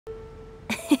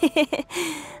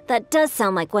That does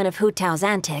sound like one of Hu Tao's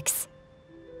antics.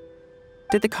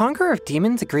 Did the Conqueror of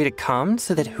Demons agree to come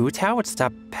so that Hu Tao would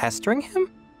stop pestering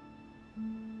him?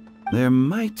 There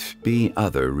might be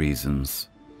other reasons.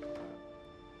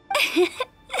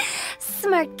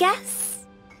 Smart guess.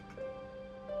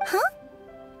 Huh?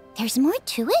 There's more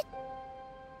to it?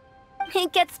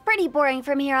 It gets pretty boring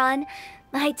from here on.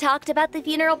 I talked about the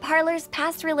funeral parlor's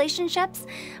past relationships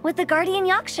with the guardian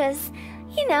yakshas.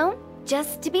 You know,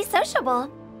 just to be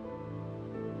sociable.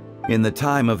 In the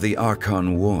time of the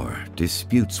Archon War,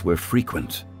 disputes were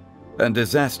frequent, and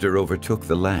disaster overtook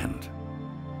the land.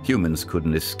 Humans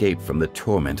couldn't escape from the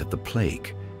torment of the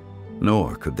plague,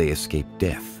 nor could they escape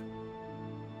death.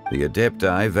 The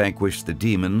Adepti vanquished the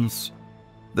demons,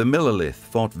 the Millelith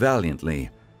fought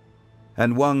valiantly,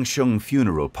 and Wangsheng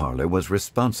Funeral Parlor was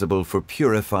responsible for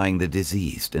purifying the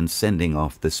diseased and sending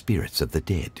off the spirits of the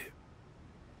dead.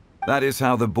 That is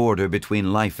how the border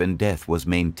between life and death was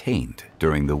maintained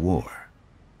during the war.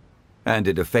 And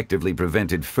it effectively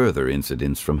prevented further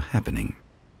incidents from happening.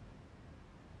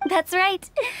 That's right.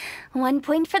 1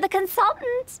 point for the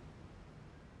consultant.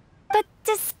 But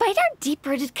despite our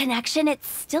deep-rooted connection, it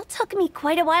still took me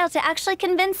quite a while to actually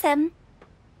convince him.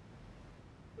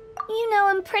 You know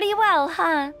him pretty well,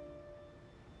 huh?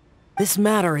 This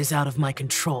matter is out of my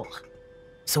control,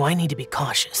 so I need to be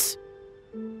cautious.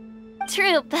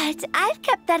 True, but I've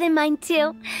kept that in mind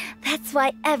too. That's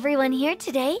why everyone here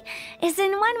today is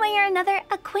in one way or another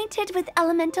acquainted with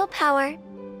elemental power.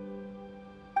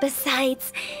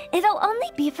 Besides, it'll only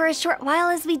be for a short while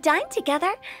as we dine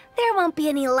together. There won't be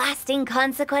any lasting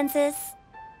consequences.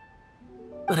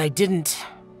 But I didn't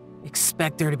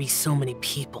expect there to be so many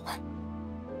people.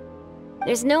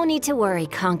 There's no need to worry,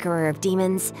 Conqueror of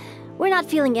Demons. We're not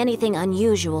feeling anything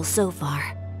unusual so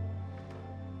far.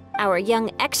 Our young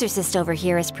exorcist over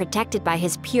here is protected by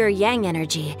his pure yang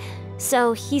energy,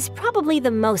 so he's probably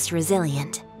the most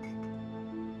resilient.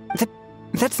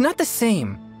 That's not the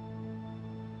same.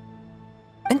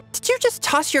 And did you just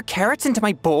toss your carrots into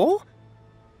my bowl?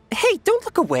 Hey, don't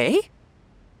look away!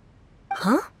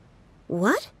 Huh?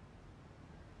 What?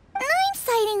 I'm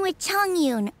siding with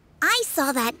Chongyun. I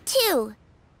saw that too.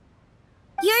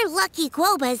 You're lucky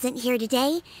Guoba isn't here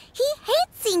today. He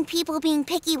hates seeing people being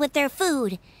picky with their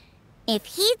food. If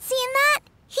he'd seen that,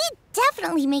 he'd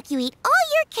definitely make you eat all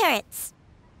your carrots.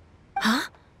 Huh?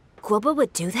 Guoba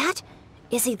would do that?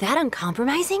 Is he that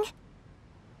uncompromising?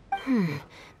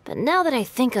 But now that I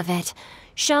think of it,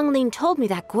 Xianglin told me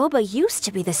that Guoba used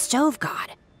to be the stove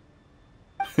god.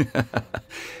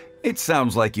 It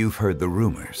sounds like you've heard the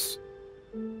rumors.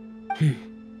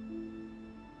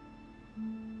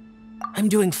 I'm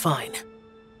doing fine.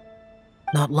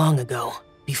 Not long ago,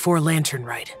 before Lantern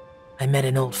Rite, I met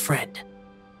an old friend.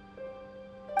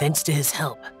 Thanks to his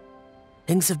help,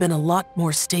 things have been a lot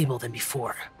more stable than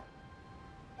before.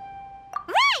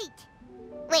 Right!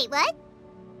 Wait, what?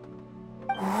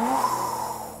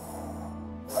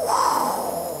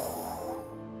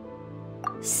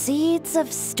 Seeds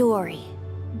of story,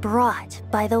 brought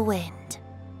by the wind.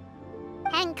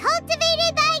 And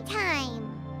cultivated by time.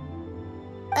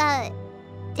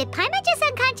 Did Paimon just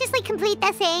unconsciously complete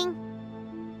that saying?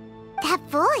 That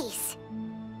voice.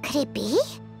 Could it be?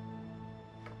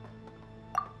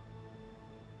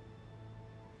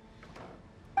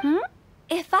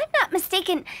 If I'm not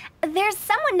mistaken, there's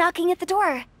someone knocking at the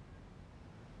door.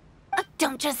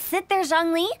 Don't just sit there,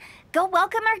 Zhongli. Go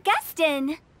welcome our guest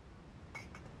in.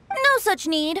 No such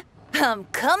need. I'm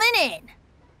coming in.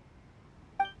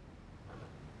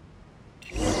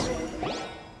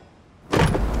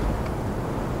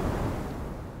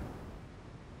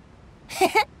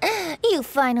 You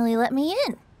finally let me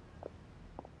in.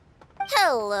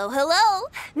 Hello, hello.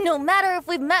 No matter if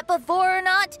we've met before or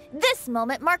not, this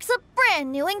moment marks a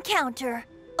brand new encounter.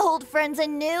 Old friends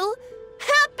and new.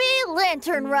 Happy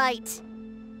Lantern Rite.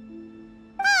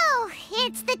 Oh,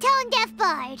 it's the tone-deaf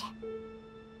bard.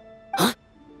 Huh?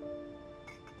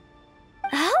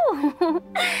 Oh,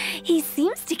 he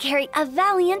seems to carry a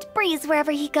valiant breeze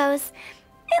wherever he goes.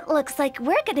 It looks like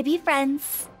we're gonna be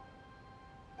friends.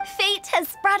 Fate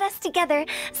has brought us together,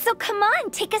 so come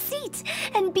on, take a seat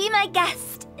and be my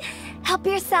guest. Help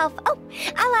yourself. Oh,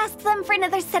 I'll ask them for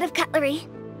another set of cutlery.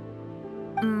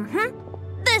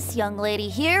 This young lady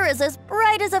here is as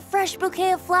bright as a fresh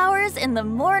bouquet of flowers in the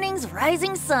morning's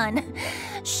rising sun.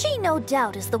 She no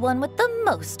doubt is the one with the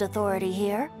most authority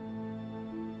here.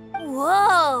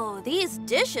 Whoa, these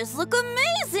dishes look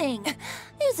amazing!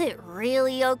 Is it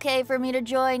really okay for me to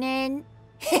join in?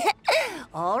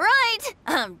 All right,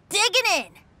 I'm digging in.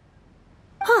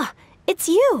 Huh, it's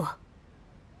you.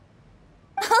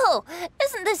 Oh,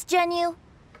 isn't this Genu?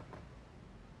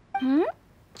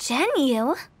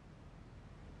 Zhenyu?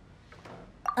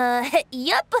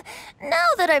 Yep. Now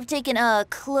that I've taken a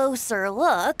closer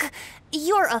look,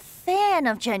 you're a fan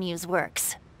of Genyu's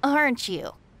works, aren't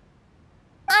you?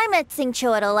 I met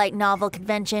Xingqiu at a light novel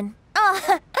convention.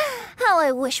 How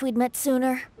I wish we'd met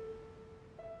sooner.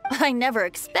 I never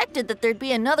expected that there'd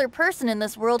be another person in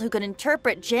this world who could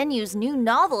interpret Genyu's new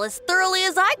novel as thoroughly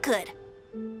as I could.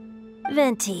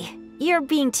 Venti, you're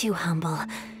being too humble.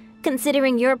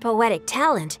 Considering your poetic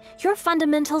talent, your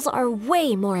fundamentals are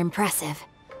way more impressive.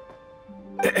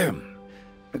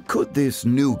 Could this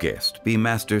new guest be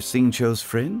Master Xingqiu's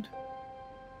friend?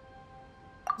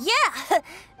 Yeah!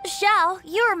 Xiao,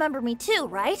 you remember me too,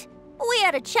 right? We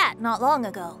had a chat not long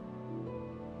ago.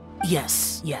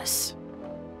 Yes.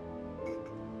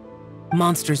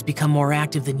 Monsters become more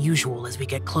active than usual as we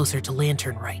get closer to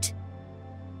Lantern Rite.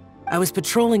 I was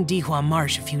patrolling Dihua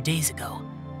Marsh a few days ago,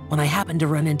 when I happened to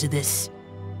run into this...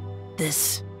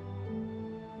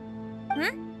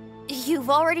 You've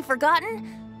already forgotten?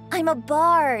 I'm a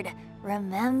bard,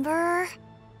 remember?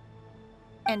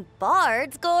 And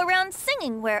bards go around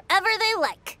singing wherever they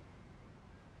like.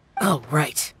 Oh,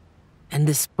 right. And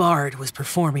this bard was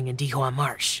performing in Dihua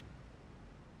Marsh.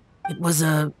 It was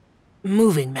a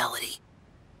moving melody,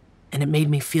 and it made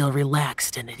me feel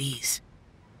relaxed and at ease.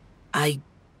 I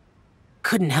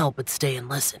couldn't help but stay and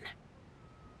listen.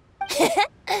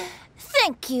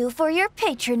 Thank you for your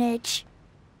patronage.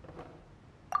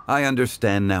 I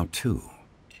understand now, too.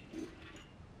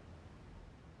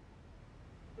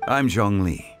 I'm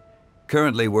Zhongli,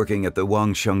 currently working at the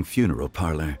Wangsheng Funeral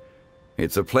Parlor.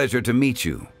 It's a pleasure to meet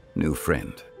you, new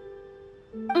friend.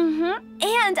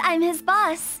 And I'm his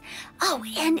boss. Oh,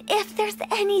 and if there's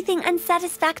anything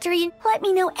unsatisfactory, let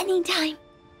me know anytime.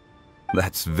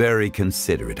 That's very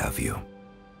considerate of you.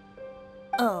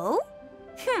 Oh?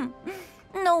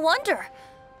 No wonder.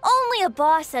 Only a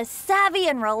boss as savvy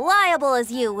and reliable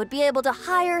as you would be able to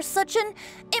hire such an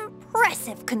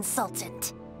impressive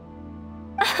consultant.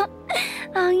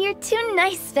 Oh, you're too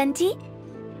nice, Venti.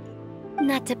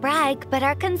 Not to brag, but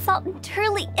our consultant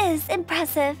truly is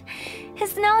impressive.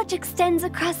 His knowledge extends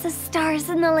across the stars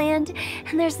and the land,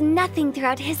 and there's nothing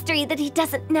throughout history that he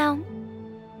doesn't know.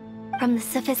 From the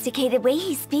sophisticated way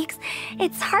he speaks,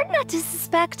 it's hard not to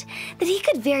suspect that he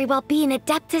could very well be an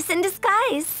adeptus in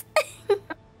disguise.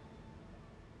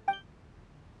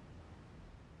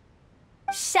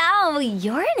 Xiao,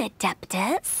 you're an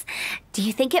adeptus. Do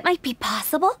you think it might be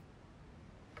possible?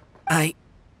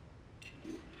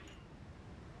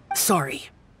 Sorry.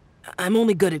 I'm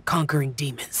only good at conquering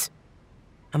demons.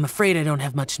 I'm afraid I don't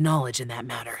have much knowledge in that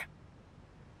matter.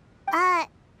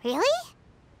 Really?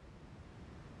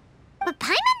 But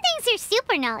Paimon thinks you're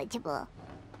super knowledgeable.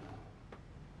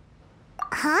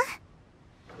 Huh?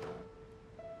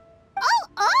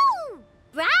 Oh,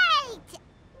 right!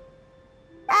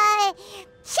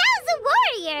 Xiao's a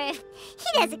warrior.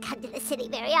 He doesn't come to the city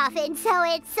very often, so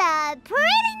it's,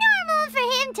 pretty normal for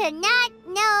him to not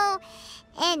know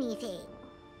anything.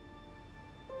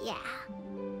 Yeah.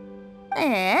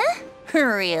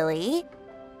 Really?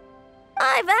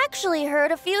 I've actually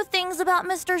heard a few things about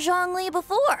Mr. Zhongli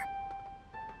before.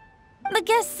 The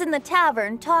guests in the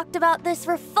tavern talked about this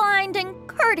refined and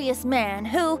courteous man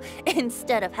who,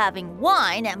 instead of having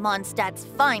wine at Mondstadt's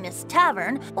finest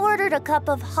tavern, ordered a cup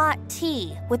of hot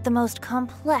tea with the most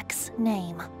complex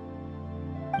name.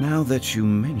 Now that you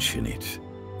mention it,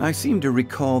 I seem to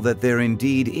recall that there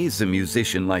indeed is a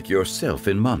musician like yourself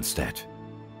in Mondstadt.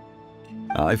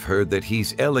 I've heard that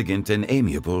he's elegant and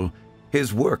amiable,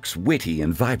 his works witty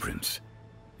and vibrant.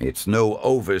 It's no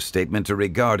overstatement to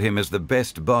regard him as the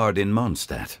best bard in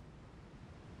Mondstadt.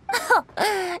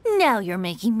 Now you're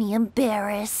making me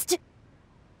embarrassed.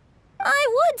 I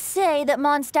would say that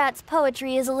Mondstadt's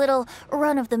poetry is a little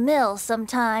run-of-the-mill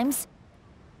sometimes.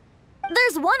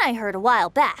 There's one I heard a while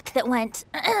back that went,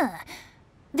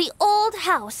 "The old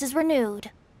house is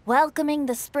renewed, welcoming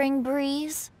the spring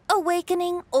breeze,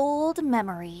 awakening old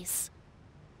memories."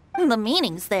 The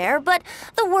meaning's there, but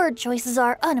the word choices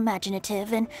are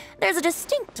unimaginative, and there's a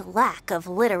distinct lack of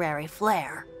literary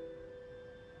flair.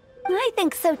 I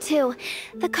think so too.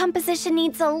 The composition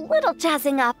needs a little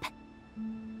jazzing up.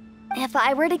 If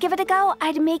I were to give it a go,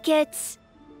 I'd make it...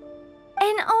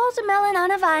 an old melon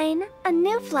on a vine, a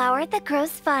new flower that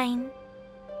grows fine.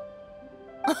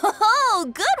 Oh,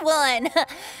 good one!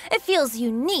 It feels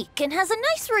unique and has a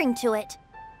nice ring to it.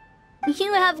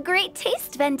 You have great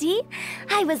taste, Venti.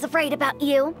 I was right about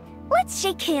you. Let's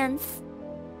shake hands.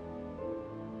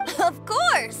 Of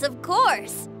course, of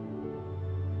course.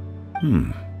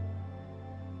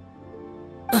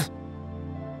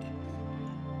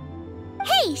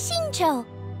 Hey, Xingqiu!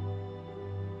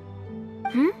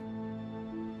 Mind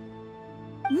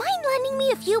lending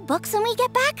me a few books when we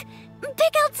get back?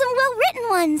 Pick out some well-written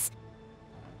ones.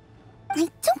 I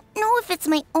don't know if it's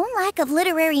my own lack of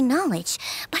literary knowledge,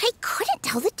 but I couldn't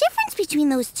tell the difference between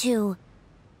those two.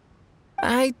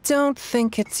 I don't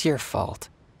think it's your fault.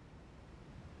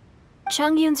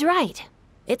 Chongyun's right.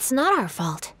 It's not our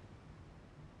fault.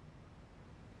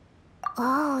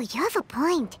 Oh, you have a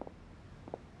point.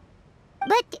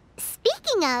 But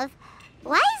speaking of,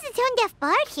 why is the tone-deaf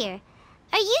bard here?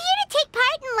 Are you here to take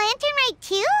part in Lantern Rite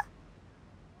too?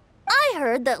 I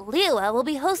heard that Liyue will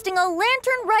be hosting a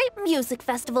Lantern Rite music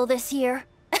festival this year.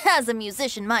 As a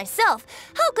musician myself,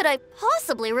 how could I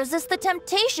possibly resist the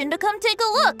temptation to come take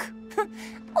a look?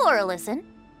 Or listen.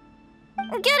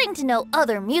 Getting to know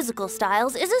other musical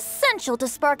styles is essential to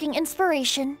sparking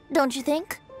inspiration, don't you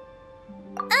think?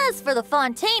 As for the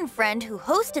Fontaine friend who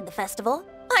hosted the festival,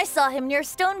 I saw him near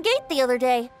Stone Gate the other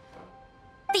day.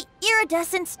 The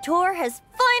Iridescence tour has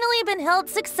finally been held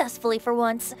successfully for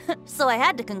once, so I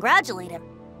had to congratulate him.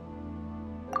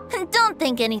 Don't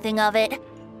think anything of it.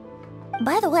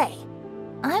 By the way,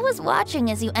 I was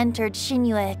watching as you entered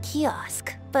Xinyue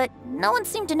Kiosk, but no one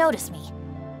seemed to notice me.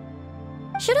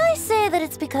 Should I say that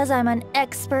it's because I'm an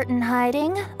expert in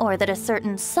hiding, or that a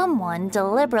certain someone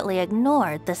deliberately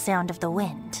ignored the sound of the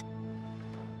wind?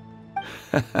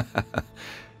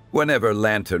 Whenever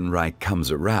Lantern Rite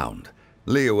comes around,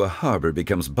 Liyue Harbor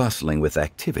becomes bustling with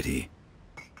activity.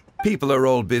 People are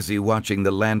all busy watching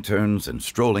the lanterns and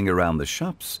strolling around the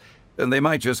shops, and they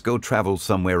might just go travel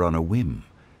somewhere on a whim.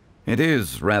 It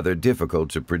is rather difficult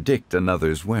to predict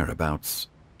another's whereabouts.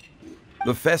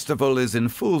 The festival is in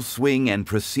full swing and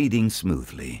proceeding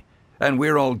smoothly, and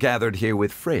we're all gathered here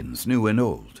with friends, new and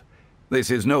old.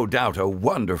 This is no doubt a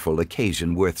wonderful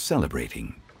occasion worth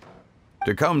celebrating.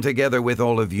 To come together with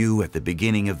all of you at the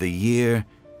beginning of the year,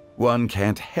 one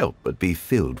can't help but be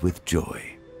filled with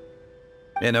joy.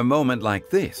 In a moment like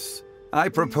this, I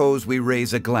propose we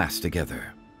raise a glass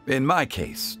together. In my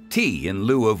case, tea in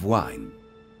lieu of wine.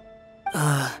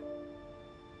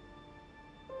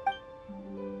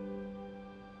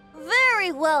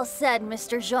 Very well said,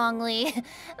 Mr. Zhongli.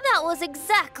 That was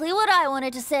exactly what I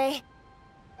wanted to say.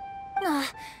 Now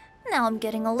I'm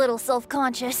getting a little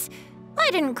self-conscious. I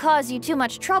didn't cause you too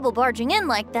much trouble barging in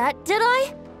like that, did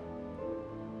I?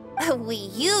 We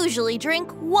usually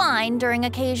drink wine during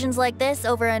occasions like this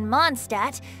over in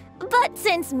Mondstadt, but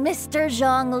since Mr.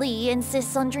 Zhongli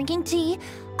insists on drinking tea,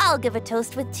 I'll give a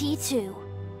toast with tea too.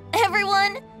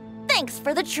 Everyone, thanks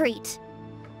for the treat.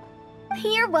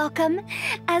 You're welcome.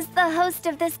 As the host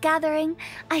of this gathering,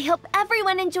 I hope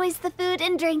everyone enjoys the food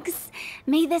and drinks.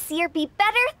 May this year be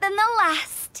better than the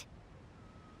last.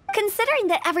 Considering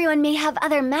that everyone may have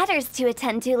other matters to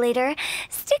attend to later,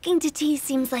 sticking to tea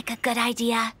seems like a good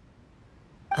idea.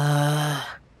 All of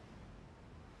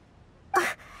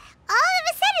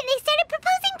a sudden, they started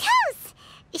proposing toasts.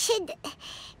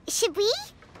 Should we?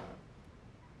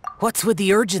 What's with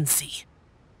the urgency?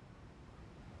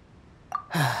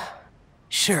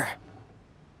 Sure.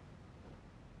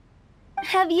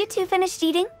 Have you two finished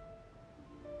eating?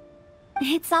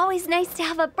 It's always nice to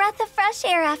have a breath of fresh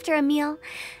air after a meal.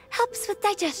 Helps with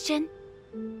digestion.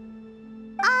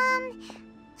 Paimon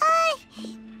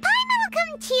will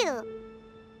come too.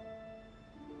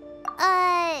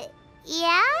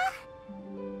 Yeah?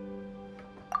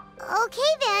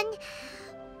 Okay then.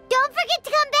 Don't forget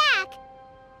to come back.